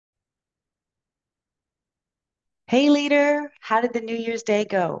Hey, leader, how did the New Year's Day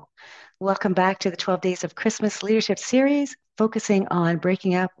go? Welcome back to the 12 Days of Christmas Leadership Series, focusing on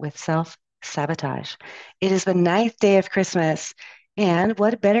breaking up with self sabotage. It is the ninth day of Christmas, and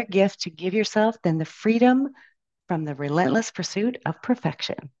what a better gift to give yourself than the freedom from the relentless pursuit of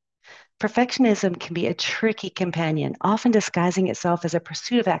perfection. Perfectionism can be a tricky companion, often disguising itself as a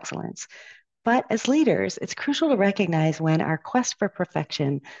pursuit of excellence. But as leaders, it's crucial to recognize when our quest for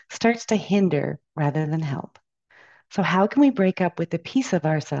perfection starts to hinder rather than help. So, how can we break up with the piece of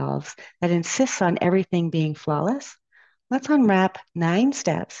ourselves that insists on everything being flawless? Let's unwrap 9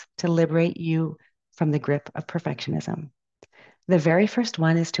 steps to liberate you from the grip of perfectionism. The very first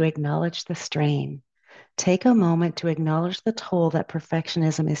one is to acknowledge the strain. Take a moment to acknowledge the toll that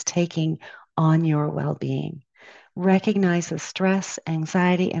perfectionism is taking on your well being. Recognize the stress,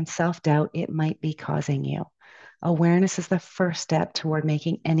 anxiety, and self doubt it might be causing you. Awareness is the first step toward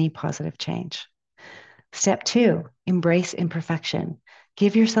making any positive change. Step 2, embrace imperfection.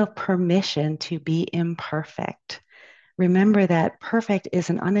 Give yourself permission to be imperfect. Remember that perfect is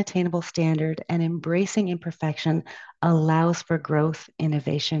an unattainable standard, and embracing imperfection allows for growth,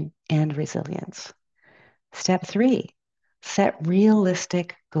 innovation, and resilience. Step 3, set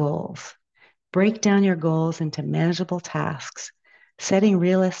realistic goals. Break down your goals into manageable tasks. Setting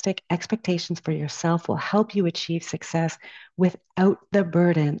realistic expectations for yourself will help you achieve success without the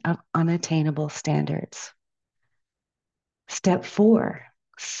burden of unattainable standards. Step 4,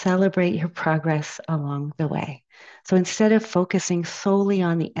 celebrate your progress along the way. So instead of focusing solely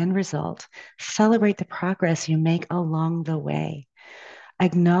on the end result, celebrate the progress you make along the way.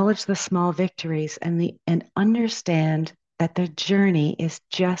 Acknowledge the small victories and understand that the journey is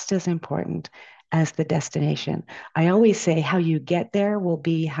just as important as the destination. I always say how you get there will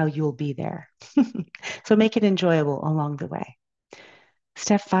be how you'll be there. So make it enjoyable along the way.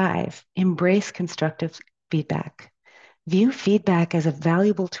 Step 5, embrace constructive feedback. View feedback as a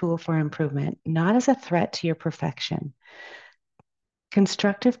valuable tool for improvement, not as a threat to your perfection.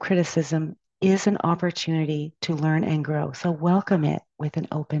 Constructive criticism is an opportunity to learn and grow, so welcome it with an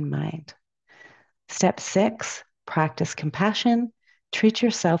open mind. Step 6, practice compassion. Treat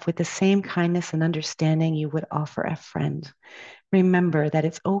yourself with the same kindness and understanding you would offer a friend. Remember that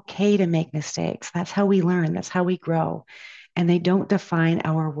it's okay to make mistakes. That's how we learn, that's how we grow, and they don't define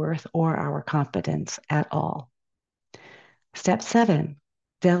our worth or our competence at all. Step 7,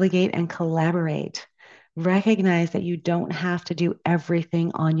 delegate and collaborate. Recognize that you don't have to do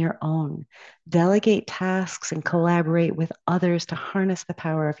everything on your own. Delegate tasks and collaborate with others to harness the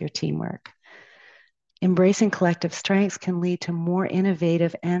power of your teamwork. Embracing collective strengths can lead to more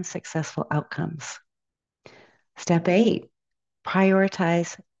innovative and successful outcomes. Step 8,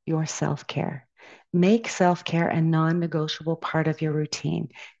 prioritize your self care. Make self care a non negotiable part of your routine.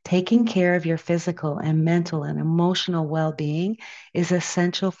 Taking care of your physical and mental and emotional well being is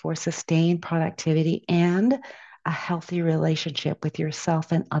essential for sustained productivity and a healthy relationship with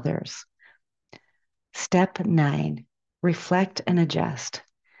yourself and others. Step 9, reflect and adjust.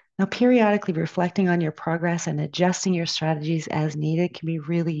 Now, periodically reflecting on your progress and adjusting your strategies as needed can be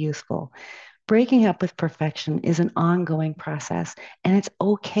really useful. Breaking up with perfection is an ongoing process, and it's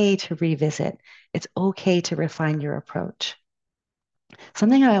okay to revisit. It's okay to refine your approach.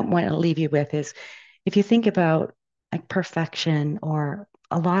 Something I want to leave you with is if you think about like perfection or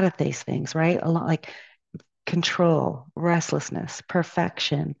a lot of these things, right? A lot like control, restlessness,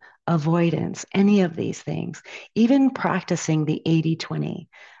 perfection, avoidance, any of these things, even practicing the 80-20,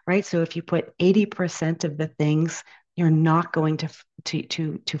 right? So if you put 80% of the things you're not going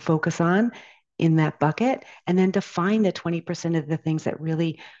to focus on in that bucket, and then define the 20% of the things that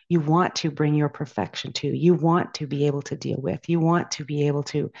really you want to bring your perfection to, you want to be able to deal with, you want to be able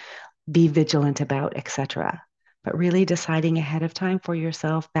to be vigilant about, etc. But really deciding ahead of time for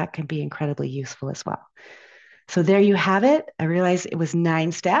yourself, that can be incredibly useful as well. So there you have it. I realize it was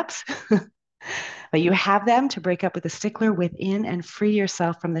 9 steps, but you have them to break up with the stickler within and free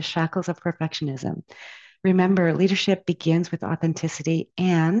yourself from the shackles of perfectionism. Remember, leadership begins with authenticity,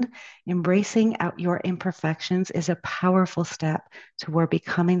 and embracing out your imperfections is a powerful step toward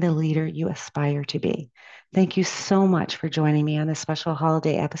becoming the leader you aspire to be. Thank you so much for joining me on this special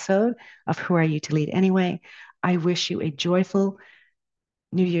holiday episode of Who Are You to Lead Anyway? I wish you a joyful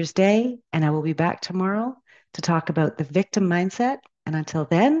New Year's Day, and I will be back tomorrow to talk about the victim mindset. And until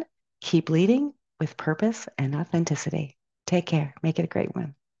then, keep leading with purpose and authenticity. Take care. Make it a great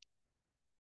one.